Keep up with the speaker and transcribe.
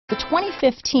The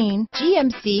 2015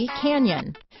 GMC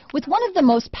Canyon. With one of the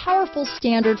most powerful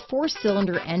standard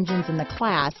 4-cylinder engines in the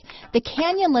class, the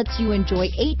Canyon lets you enjoy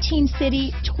 18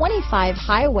 city, 25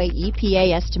 highway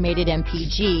EPA estimated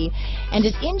MPG, and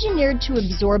is engineered to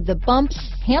absorb the bumps,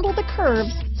 handle the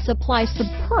curves, supply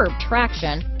superb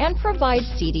traction, and provide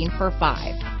seating for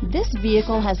 5. This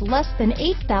vehicle has less than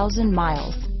 8,000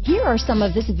 miles. Here are some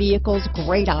of this vehicle's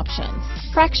great options: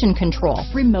 traction control,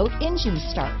 remote engine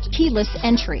start, keyless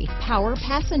entry, power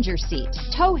passenger seat,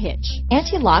 tow hitch,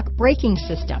 anti-lock braking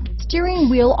system,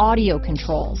 steering wheel audio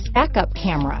controls, backup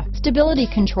camera, stability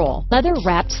control,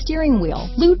 leather-wrapped steering wheel,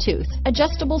 Bluetooth,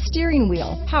 adjustable steering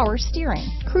wheel, power steering,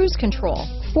 cruise control,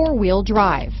 4-wheel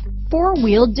drive,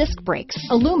 4-wheel disc brakes,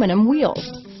 aluminum wheels,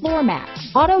 floor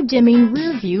mats, auto-dimming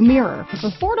rear view mirror. If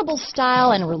affordable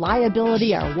style and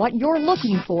reliability are what you're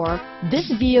looking for,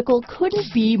 this vehicle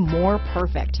couldn't be more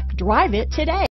perfect. Drive it today.